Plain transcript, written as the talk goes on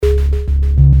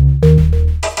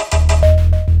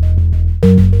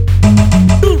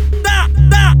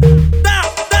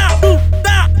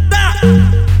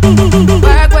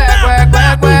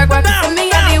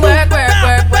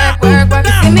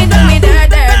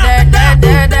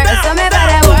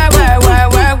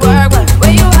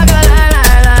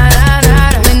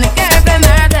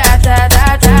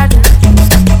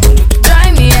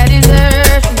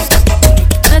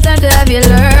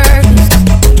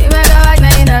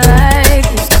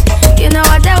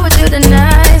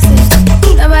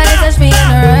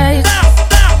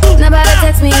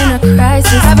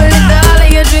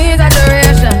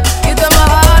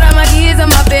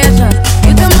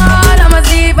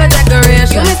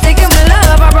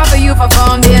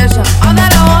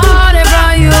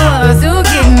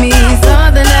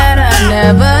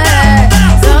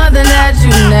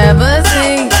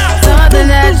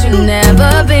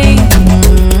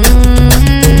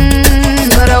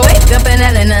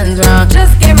nothing's wrong.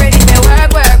 Just get ready to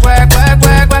work, work, work, work,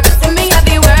 work, work. See me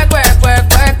happy, work, work, work,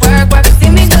 work, work, work. See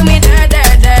me do me dirt,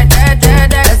 dirt, dirt, dirt, dirt,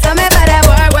 dirt. Tell me about that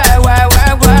work, work, work,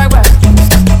 work, work, work.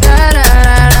 Da da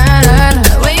da da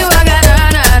da. When you walk out, da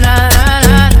da da da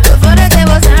da. Before the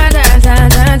table turn, turn,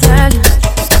 turn, turn, turn.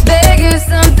 Beg you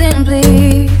something,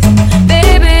 please,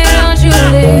 baby, don't you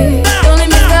leave. Don't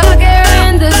let me stuck here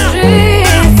in the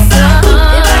streets.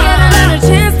 If I get another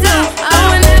chance to, I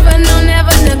would never, no,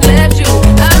 never neglect you.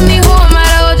 I mean, who am I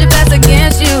to hold your best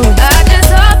against you? I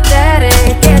just hope that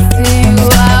it gets to you.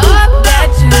 I hope that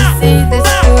you see this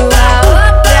through. I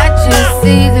hope that you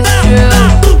see this true.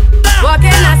 What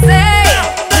can I say?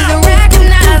 You can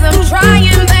recognize I'm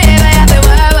trying, baby. I feel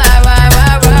why, why.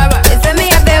 You see me,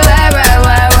 I feel why.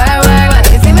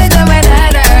 You see me doing da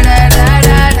da da da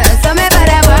da da. Tell me about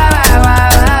that why.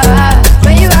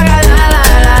 When you walk out, la la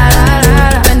la la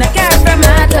la. When the cat from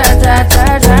my ta ta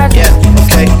ta ta. Yeah,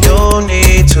 okay, you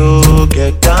need to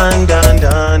get done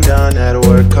at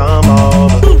work, come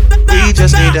over. We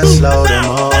just need to slow the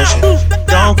motion.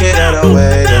 Don't get out of the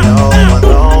way to no one.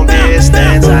 Long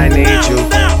distance, I need you.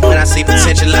 When I see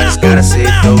potential, I just gotta see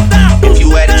it through. If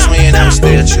you had a twin, I would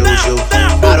still choose you.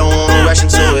 I don't wanna rush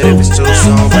into it if it's too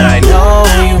soon, but I know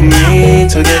you need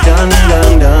to get done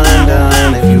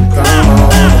if you come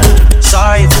over.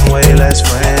 Sorry if I'm way less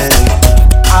friendly.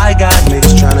 I got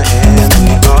niggas tryna end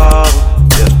me off.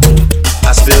 Yeah.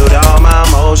 I spilled all my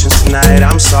emotions tonight,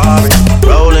 I'm sorry.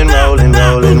 Rolling.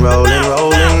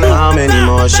 How many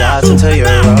more shots until you're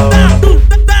rolling?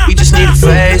 We just need a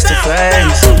face to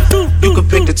face. You could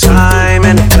pick the time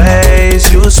and the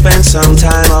place. You'll spend some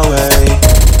time away.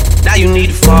 Now you need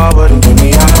to forward.